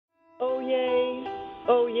yay,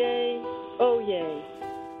 oh yay, oh yay.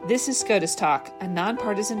 This is SCOTUS Talk, a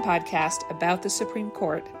nonpartisan podcast about the Supreme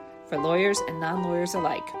Court for lawyers and non-lawyers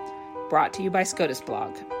alike, brought to you by SCOTUS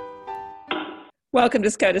Blog. Welcome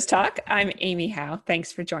to SCOTUS Talk. I'm Amy Howe.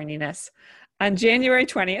 Thanks for joining us. On January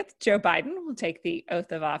 20th, Joe Biden will take the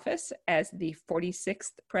oath of office as the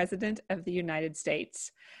 46th President of the United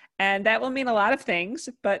States. And that will mean a lot of things,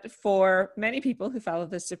 but for many people who follow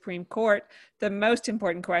the Supreme Court, the most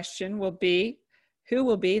important question will be, who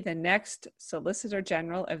will be the next Solicitor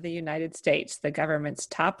General of the United States, the government's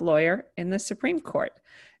top lawyer in the Supreme Court?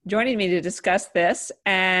 Joining me to discuss this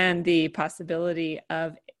and the possibility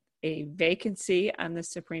of a vacancy on the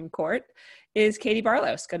Supreme Court is Katie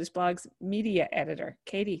Barlow, SCOTUS Blog's media editor.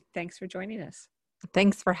 Katie, thanks for joining us.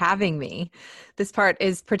 Thanks for having me. This part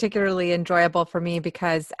is particularly enjoyable for me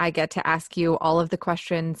because I get to ask you all of the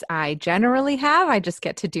questions I generally have. I just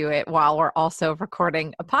get to do it while we're also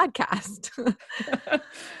recording a podcast.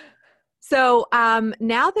 So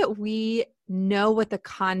now that we know what the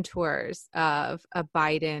contours of a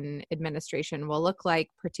Biden administration will look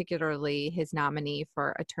like, particularly his nominee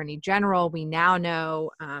for Attorney General, we now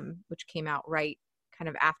know, which came out right kind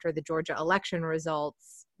of after the Georgia election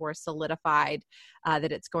results were solidified,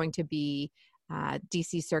 that it's going to be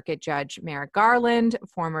D.C. Circuit Judge Merrick Garland,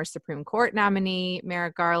 former Supreme Court nominee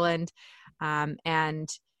Merrick Garland. And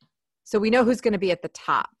so we know who's going to be at the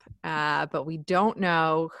top, but we don't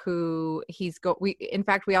know who in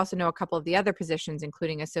fact, we also know a couple of the other positions,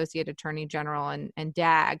 including Associate Attorney General and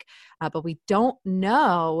DAG, but we don't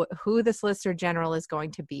know who the Solicitor General is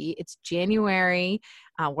going to be. It's January.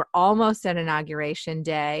 We're almost at Inauguration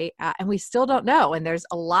Day, and we still don't know. And there's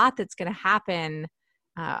a lot that's going to happen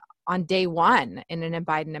on day one in a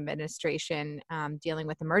Biden administration, dealing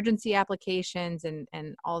with emergency applications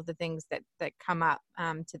and all of the things that come up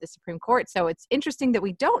to the Supreme Court. So it's interesting that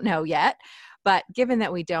we don't know yet, but given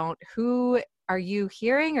that we don't, who are you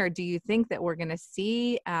hearing or do you think that we're going to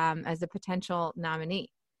see as a potential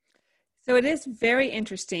nominee? So it is very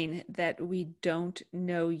interesting that we don't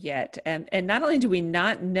know yet. And not only do we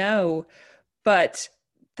not know, but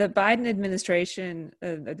the Biden administration,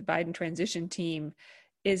 the Biden transition team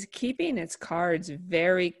is keeping its cards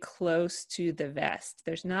very close to the vest.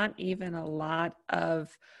 There's not even a lot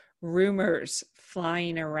of rumors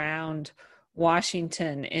flying around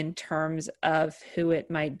Washington in terms of who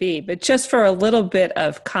it might be. But just for a little bit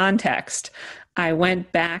of context, I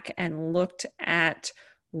went back and looked at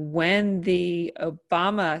when the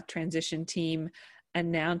Obama transition team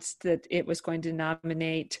announced that it was going to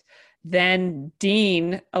nominate then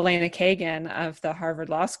Dean Elena Kagan of the Harvard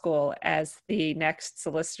Law School as the next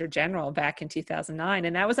Solicitor General back in 2009.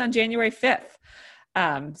 And that was on January 5th.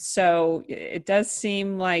 So it does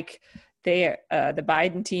seem like the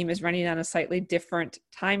Biden team is running on a slightly different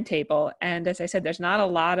timetable. And as I said, there aren't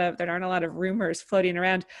a lot of rumors floating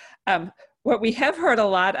around. What we have heard a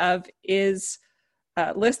lot of is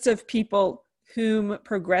lists of people whom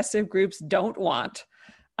progressive groups don't want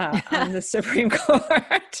on the Supreme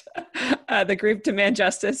Court. The group Demand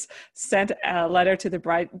Justice sent a letter to the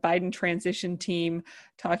Biden transition team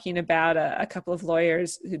talking about a couple of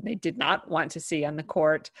lawyers who they did not want to see on the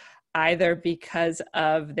court, either because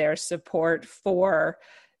of their support for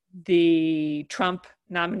the Trump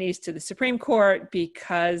nominees to the Supreme Court,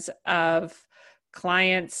 because of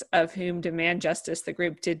clients of whom Demand Justice, the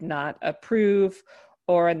group, did not approve,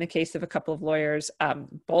 or in the case of a couple of lawyers,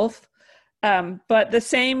 both. But that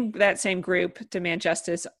same group, Demand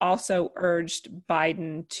Justice, also urged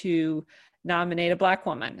Biden to nominate a Black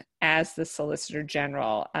woman as the Solicitor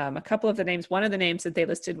General. A couple of the names, one of the names that they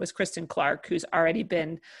listed was Kristen Clark, who's already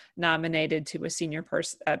been nominated to a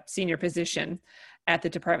senior position at the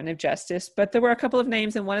Department of Justice. But there were a couple of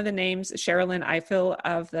names, and one of the names, Sherilyn Ifill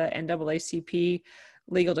of the NAACP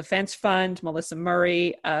Legal Defense Fund, Melissa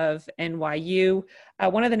Murray of NYU.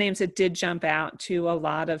 One of the names that did jump out to a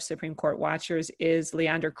lot of Supreme Court watchers is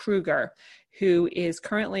Leander Kruger, who is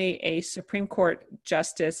currently a Supreme Court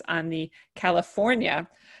justice on the California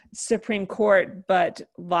Supreme Court, but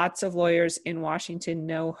lots of lawyers in Washington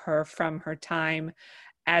know her from her time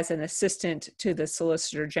as an assistant to the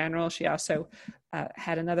Solicitor General. She also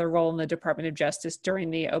had another role in the Department of Justice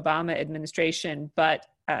during the Obama administration, but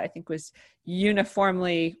I think was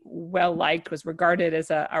uniformly well-liked, was regarded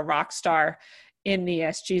as a rock star in the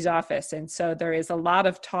SG's office. And so there is a lot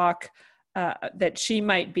of talk that she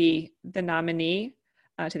might be the nominee,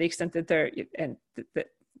 to the extent that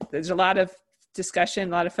there's a lot of discussion,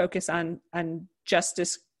 a lot of focus on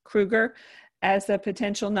Justice Kruger as the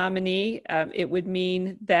potential nominee. It would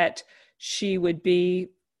mean that she would be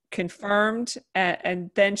confirmed, and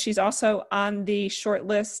then she's also on the short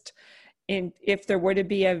list if there were to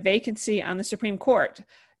be a vacancy on the Supreme Court.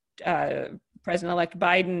 President-elect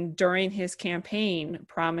Biden, during his campaign,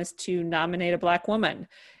 promised to nominate a Black woman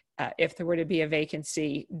if there were to be a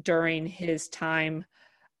vacancy during his time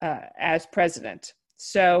as president.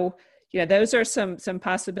 So, those are some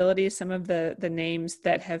possibilities, some of the names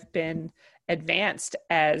that have been advanced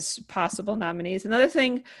as possible nominees. Another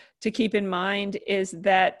thing to keep in mind is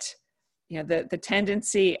that, the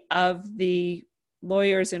tendency of the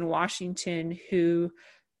lawyers in Washington who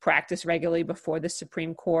practice regularly before the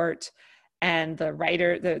Supreme Court and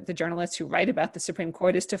the journalists who write about the Supreme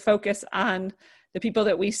Court is to focus on the people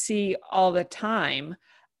that we see all the time.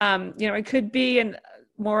 It could be a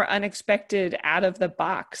more unexpected, out of the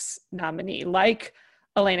box nominee, like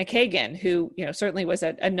Elena Kagan, who, certainly was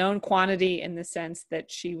a known quantity in the sense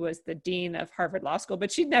that she was the dean of Harvard Law School,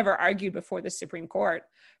 but she'd never argued before the Supreme Court.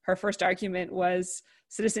 Her first argument was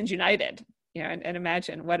Citizens United, and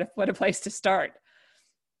imagine what a place to start.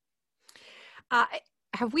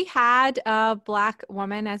 Have we had a Black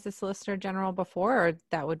woman as the Solicitor General before, or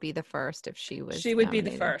that would be the first if she was? She would nominated?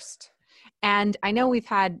 be the first. And I know we've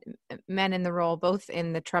had men in the role, both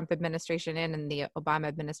in the Trump administration and in the Obama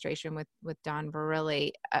administration with Don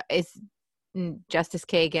Verrilli. Is Justice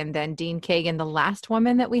Kagan, then Dean Kagan, the last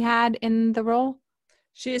woman that we had in the role?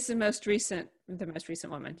 She is the most recent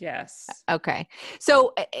woman, yes. Okay.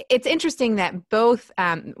 So it's interesting that both,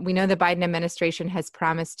 we know the Biden administration has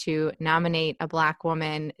promised to nominate a Black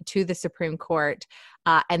woman to the Supreme Court,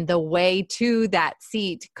 and the way to that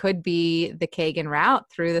seat could be the Kagan route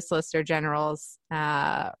through the Solicitor General's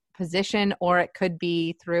position, or it could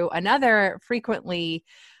be through another frequently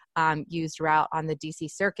used route on the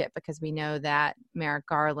DC Circuit, because we know that Merrick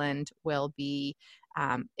Garland will be,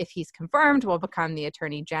 if he's confirmed, will become the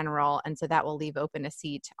Attorney General. And so that will leave open a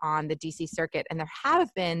seat on the DC Circuit. And there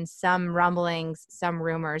have been some rumblings, some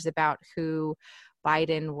rumors about who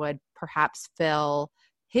Biden would perhaps fill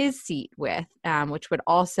his seat with, which would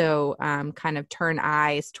also kind of turn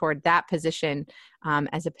eyes toward that position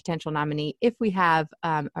as a potential nominee if we have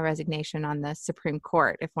a resignation on the Supreme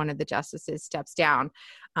Court, if one of the justices steps down.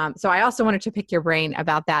 So I also wanted to pick your brain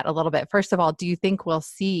about that a little bit. First of all, do you think we'll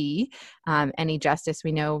see any justice?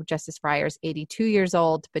 We know Justice Breyer's 82 years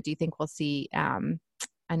old, but do you think we'll see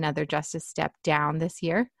another justice step down this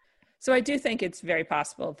year? So I do think it's very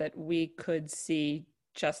possible that we could see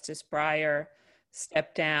Justice Breyer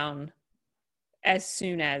step down as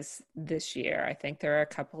soon as this year. I think there are a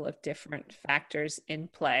couple of different factors in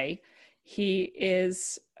play. He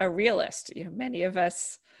is a realist. Many of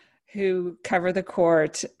us who cover the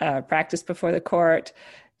court, practice before the court,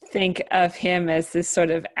 think of him as this sort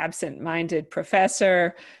of absent-minded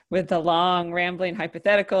professor with the long rambling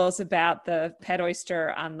hypotheticals about the pet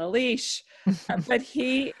oyster on the leash. But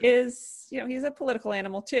he is, he's a political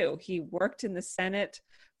animal too. He worked in the Senate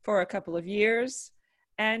for a couple of years,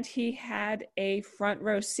 and he had a front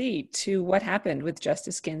row seat to what happened with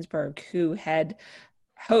Justice Ginsburg, who had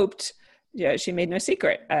hoped, she made no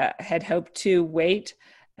secret, had hoped to wait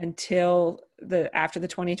until after the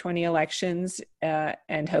 2020 elections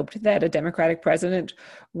and hoped that a Democratic president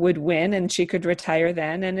would win and she could retire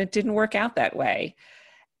then, and it didn't work out that way.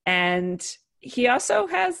 And he also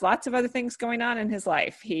has lots of other things going on in his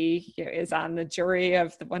life. He is on the jury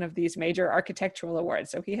of one of these major architectural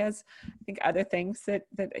awards. So he has, I think, other things that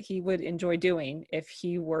he would enjoy doing if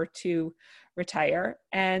he were to retire.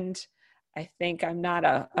 And I think I'm not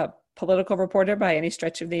a political reporter by any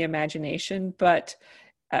stretch of the imagination, but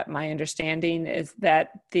my understanding is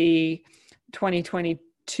that the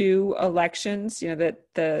 2022 elections, that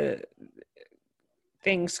the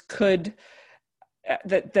things could,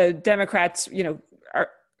 that the Democrats,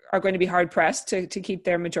 are going to be hard pressed to keep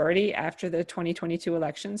their majority after the 2022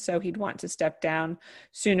 election. So he'd want to step down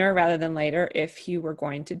sooner rather than later if he were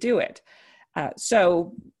going to do it.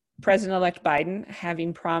 So President-elect Biden,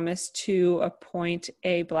 having promised to appoint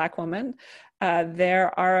a Black woman,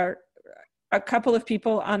 there are a couple of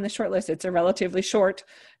people on the short list. It's a relatively short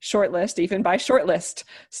list, even by short list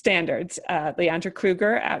standards. Leandra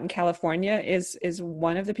Kruger out in California is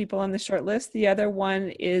one of the people on the short list. The other one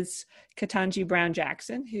is Ketanji Brown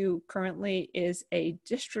Jackson, who currently is a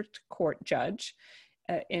district court judge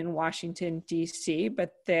in Washington, D.C.,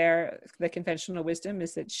 but the conventional wisdom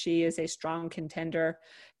is that she is a strong contender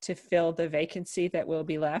to fill the vacancy that will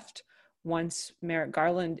be left once Merrick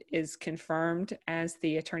Garland is confirmed as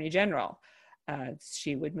the Attorney General.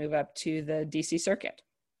 She would move up to the DC Circuit.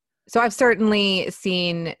 So I've certainly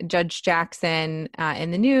seen Judge Jackson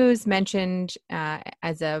in the news mentioned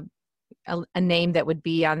as a name that would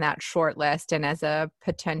be on that short list and as a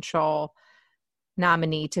potential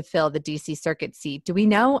nominee to fill the DC Circuit seat. Do we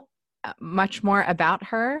know much more about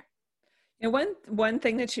her? And one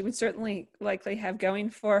thing that she would certainly likely have going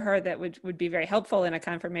for her that would be very helpful in a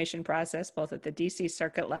confirmation process, both at the DC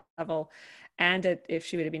Circuit level and if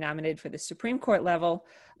she were to be nominated for the Supreme Court level,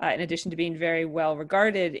 in addition to being very well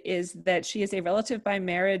regarded, is that she is a relative by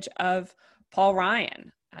marriage of Paul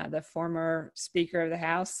Ryan, the former Speaker of the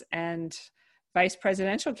House and vice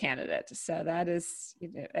presidential candidate. So that is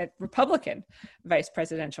a Republican vice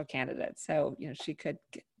presidential candidate. So, she could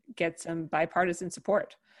get some bipartisan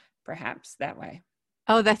support perhaps that way.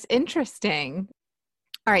 Oh, that's interesting.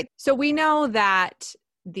 All right. So we know that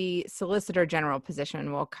the Solicitor General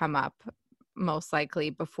position will come up most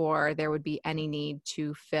likely before there would be any need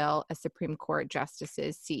to fill a Supreme Court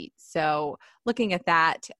justice's seat. So looking at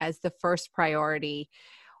that as the first priority,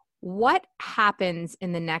 what happens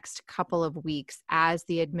in the next couple of weeks as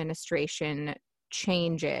the administration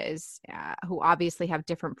changes, who obviously have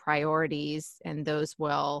different priorities, and those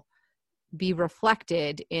will be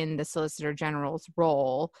reflected in the Solicitor General's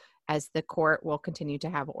role, as the court will continue to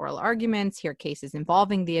have oral arguments, hear cases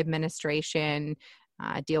involving the administration,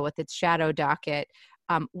 deal with its shadow docket.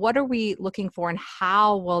 What are we looking for, and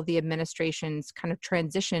how will the administration's kind of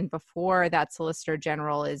transition before that Solicitor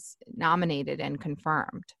General is nominated and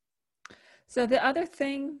confirmed? So the other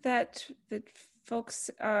thing that folks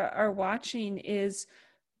are watching is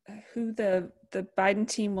who the Biden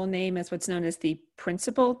team will name as what's known as the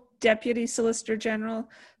principal deputy solicitor general,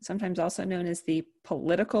 sometimes also known as the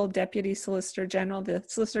political deputy solicitor general. The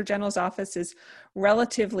Solicitor General's office is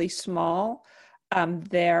relatively small.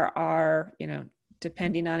 There are,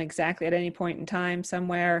 depending on exactly at any point in time,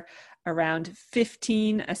 somewhere around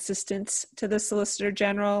 15 assistants to the Solicitor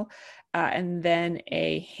General, and then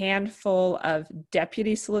a handful of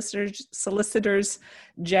deputy solicitors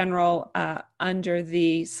general under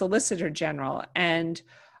the Solicitor General. And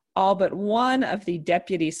all but one of the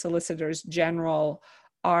deputy solicitors general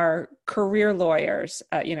are career lawyers.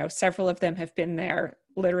 Several of them have been there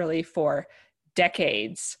literally for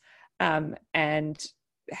decades, and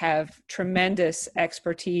have tremendous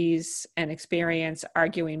expertise and experience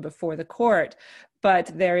arguing before the court.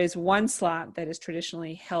 But there is one slot that is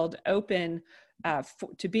traditionally held open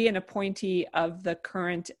to be an appointee of the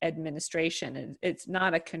current administration. And it's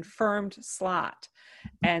not a confirmed slot.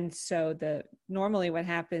 And so normally what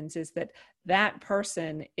happens is that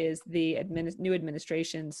person is the new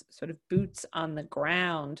administration's sort of boots on the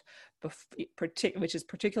ground, which is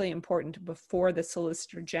particularly important before the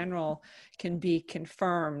Solicitor General can be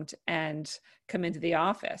confirmed and come into the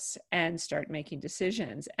office and start making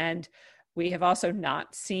decisions. And we have also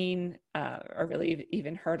not seen or really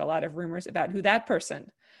even heard a lot of rumors about who that person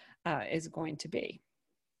is going to be.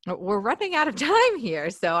 We're running out of time here,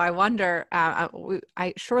 so I wonder,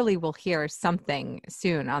 I surely will hear something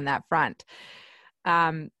soon on that front.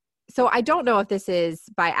 So I don't know if this is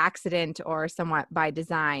by accident or somewhat by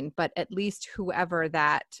design, but at least whoever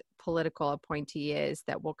that political appointee is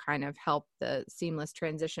that will kind of help the seamless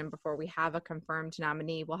transition before we have a confirmed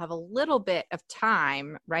nominee will have a little bit of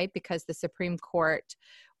time, right? Because the Supreme Court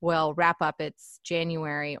will wrap up its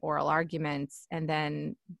January oral arguments, and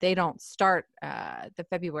then they don't start the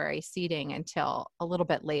February seating until a little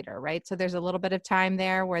bit later, right? So there's a little bit of time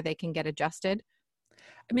there where they can get adjusted.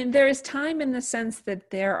 I mean, there is time in the sense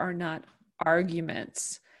that there are not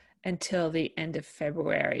arguments until the end of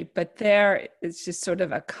February, but there is just sort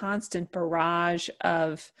of a constant barrage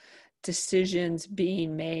of decisions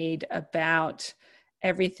being made about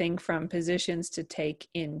everything from positions to take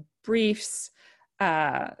in briefs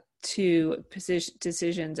to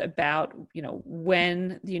decisions about,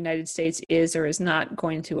 when the United States is or is not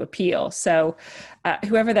going to appeal. So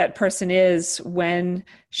whoever that person is, when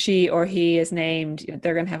she or he is named,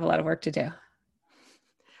 they're going to have a lot of work to do.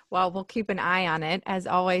 Well, we'll keep an eye on it. As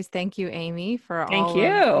always, thank you, Amy, for all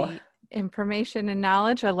of the information and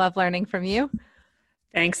knowledge. I love learning from you.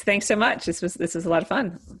 Thanks so much. This was a lot of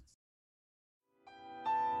fun.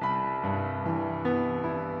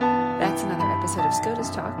 That's another episode of SCOTUS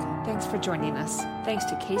Talk. Thanks for joining us. Thanks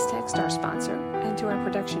to Casetext, our sponsor, and to our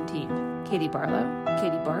production team, Katie Barlow,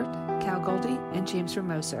 Katie Bart, Cal Goldie, and James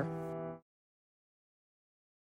Ramoser.